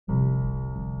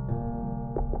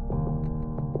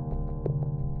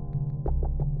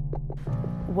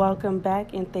Welcome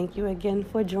back and thank you again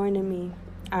for joining me.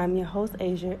 I'm your host,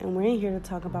 Asia, and we're here to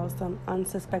talk about some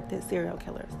unsuspected serial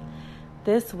killers.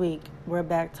 This week, we're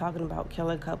back talking about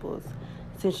killer couples.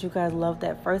 Since you guys loved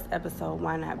that first episode,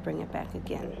 why not bring it back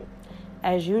again?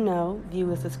 As you know,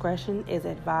 viewers' discretion is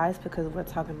advised because we're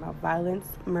talking about violence,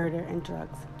 murder, and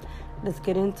drugs. Let's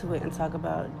get into it and talk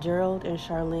about Gerald and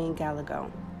Charlene Gallego.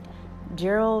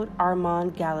 Gerald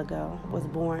Armand Gallego was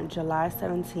born July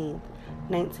 17th,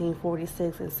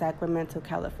 1946 in Sacramento,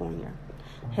 California.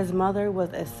 His mother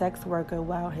was a sex worker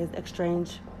while his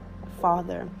estranged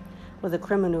father was a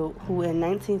criminal who in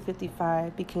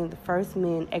 1955 became the first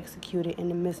man executed in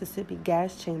the Mississippi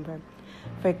gas chamber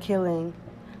for killing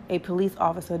a police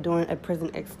officer during a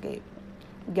prison escape.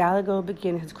 Gallego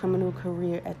began his criminal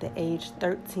career at the age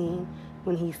 13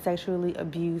 when he sexually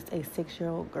abused a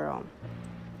 6-year-old girl.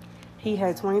 He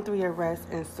had 23 arrests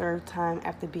and served time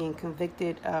after being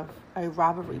convicted of a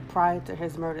robbery prior to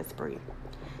his murder spree.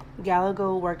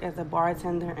 Gallego worked as a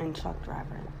bartender and truck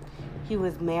driver. He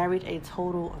was married a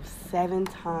total of 7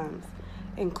 times,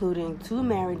 including 2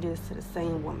 marriages to the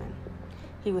same woman.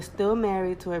 He was still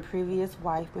married to a previous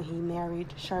wife when he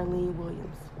married Charlene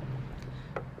Williams.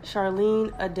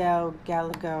 Charlene Adele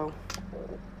Gallego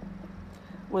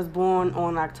was born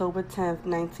on October 10,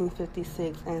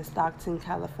 1956 in Stockton,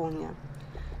 California.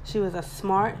 She was a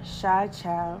smart, shy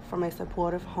child from a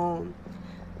supportive home.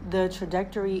 The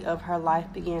trajectory of her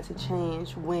life began to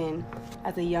change when,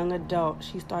 as a young adult,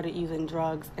 she started using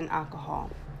drugs and alcohol.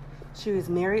 She was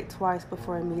married twice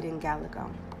before meeting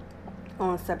Gallego.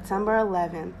 On September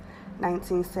 11,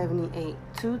 1978,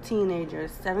 2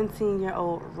 teenagers,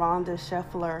 17-year-old Rhonda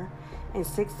Scheffler and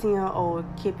 16-year-old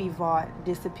Kippy Vaught,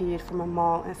 disappeared from a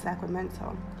mall in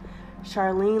Sacramento.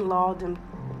 Charlene lured them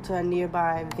to a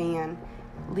nearby van,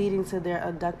 leading to their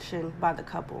abduction by the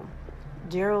couple.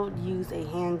 Gerald used a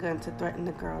handgun to threaten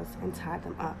the girls and tied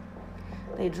them up.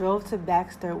 They drove to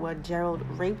Baxter where Gerald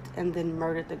raped and then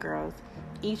murdered the girls,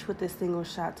 each with a single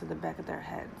shot to the back of their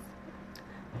heads.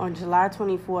 On July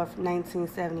 24,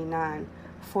 1979,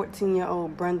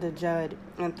 14-year-old Brenda Judd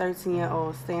and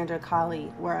 13-year-old Sandra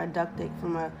Colley were abducted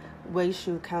from a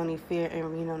Washoe County fair in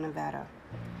Reno, Nevada.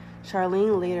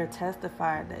 Charlene later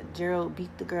testified that Gerald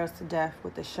beat the girls to death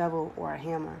with a shovel or a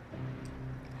hammer.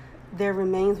 Their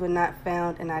remains were not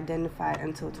found and identified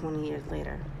until 20 years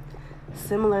later.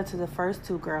 Similar to the first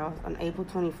 2 girls, on April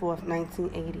 24,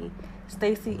 1980,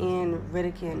 Stacy Ann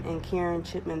Riddicken and Karen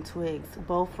Chipman Twiggs,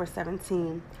 both were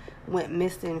 17, went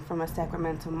missing from a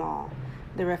Sacramento mall.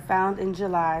 They were found in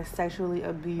July, sexually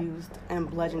abused and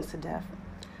bludgeoned to death.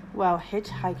 While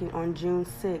hitchhiking on June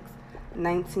 6,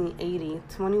 1980,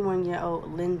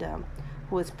 21-year-old Linda,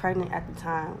 who was pregnant at the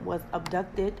time, was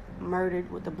abducted, murdered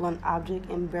with a blunt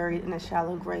object, and buried in a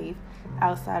shallow grave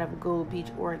outside of Gold Beach,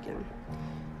 Oregon.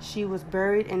 She was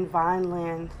buried in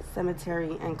Vineland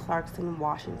Cemetery in Clarkston,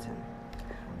 Washington.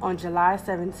 On July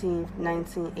 17,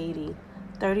 1980,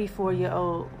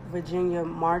 34-year-old Virginia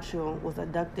Marshall was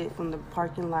abducted from the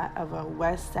parking lot of a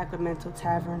West Sacramento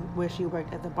tavern where she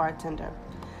worked as a bartender.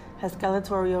 Her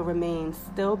skeletal remains,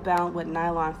 still bound with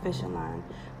nylon fishing line,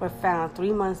 were found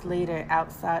 3 months later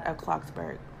outside of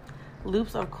Clarksburg.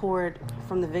 Loops of cord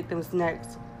from the victim's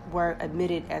necks were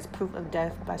admitted as proof of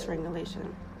death by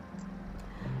strangulation.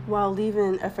 While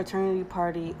leaving a fraternity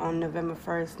party on November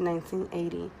 1,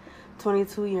 1980,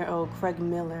 22-year-old Craig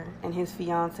Miller and his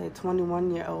fiancée,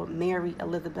 21-year-old Mary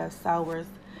Elizabeth Sowers,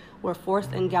 were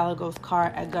forced in Gallego's car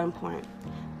at gunpoint.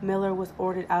 Miller was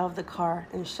ordered out of the car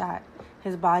and shot.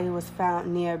 His body was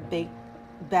found near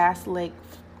Bass Lake,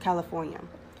 California.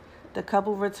 The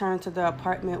couple returned to the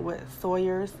apartment with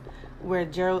Sawyers, where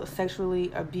Gerald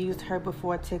sexually abused her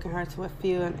before taking her to a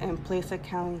field in Placer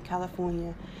County,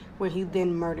 California, where he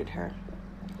then murdered her.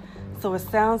 So it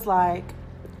sounds like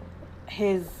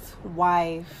his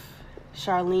wife,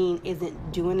 Charlene,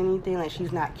 isn't doing anything, like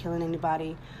she's not killing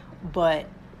anybody, but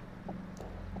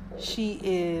she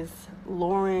is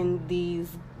luring these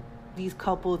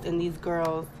couples and these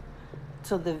girls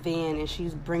to the van, and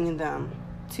she's bringing them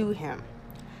to him.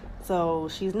 So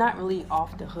she's not really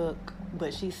off the hook,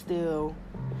 but she's still,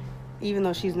 even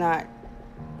though she's not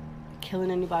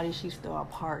killing anybody, she's still a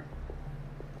part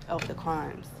of the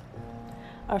crimes.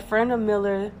 A friend of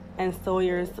Miller and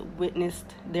Sawyers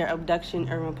witnessed their abduction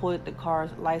and reported the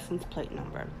car's license plate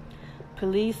number.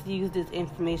 Police used this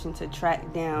information to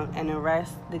track down and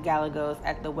arrest the Gallegos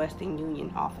at the Western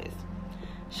Union office.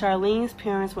 Charlene's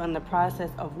parents were in the process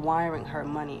of wiring her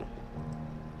money.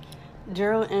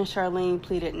 Gerald and Charlene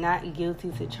pleaded not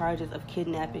guilty to charges of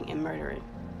kidnapping and murdering.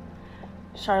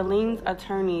 Charlene's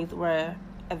attorneys were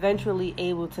eventually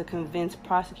able to convince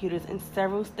prosecutors in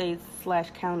several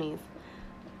states/counties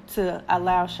to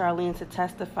allow Charlene to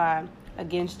testify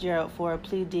against Gerald for a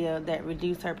plea deal that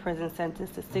reduced her prison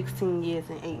sentence to 16 years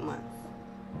and 8 months.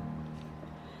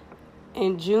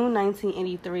 In June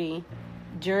 1983,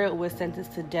 Gerald was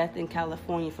sentenced to death in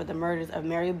California for the murders of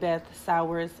Mary Beth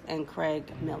Sowers and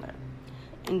Craig Miller.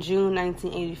 In June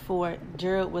 1984,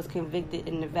 Gerald was convicted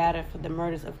in Nevada for the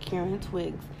murders of Karen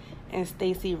Twiggs and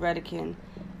Stacy Redican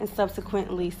and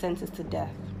subsequently sentenced to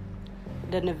death.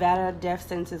 The Nevada death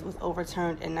sentence was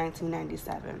overturned in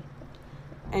 1997.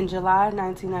 In July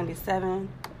 1997,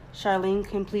 Charlene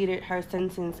completed her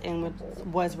sentence and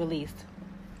was released.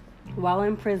 While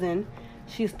in prison,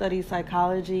 she studied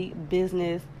psychology,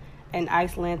 business, and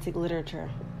Icelandic literature.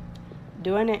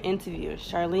 During an interview,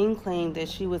 Charlene claimed that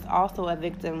she was also a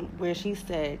victim where she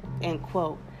said, and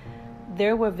quote,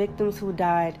 "There were victims who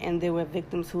died and there were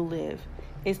victims who lived.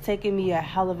 It's taken me a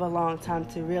hell of a long time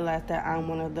to realize that I'm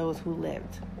one of those who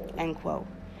lived," end quote.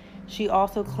 She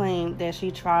also claimed that she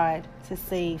tried to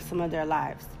save some of their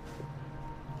lives.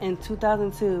 In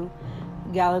 2002,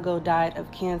 Gallego died of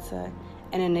cancer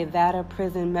in a Nevada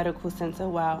prison medical center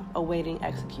while awaiting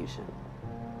execution.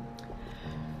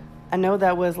 I know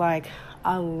that was like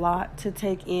a lot to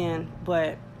take in,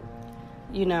 but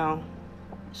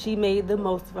she made the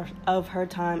most of her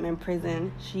time in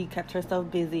prison. She kept herself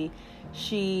busy.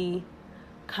 She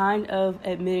kind of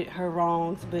admitted her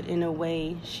wrongs, but in a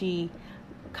way she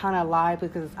kind of lied,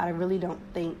 because I really don't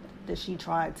think that she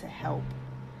tried to help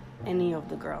any of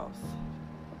the girls.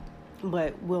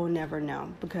 But we'll never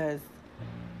know, because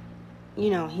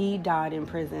he died in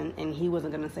prison and he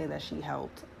wasn't going to say that she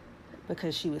helped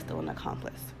because she was still an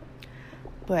accomplice.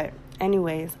 But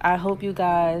anyways, I hope you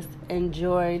guys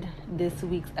enjoyed this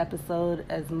week's episode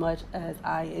as much as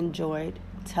I enjoyed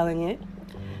telling it.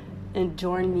 And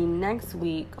join me next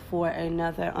week for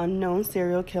another unknown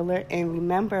serial killer. And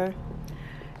remember,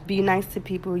 be nice to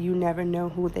people. You never know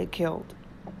who they killed.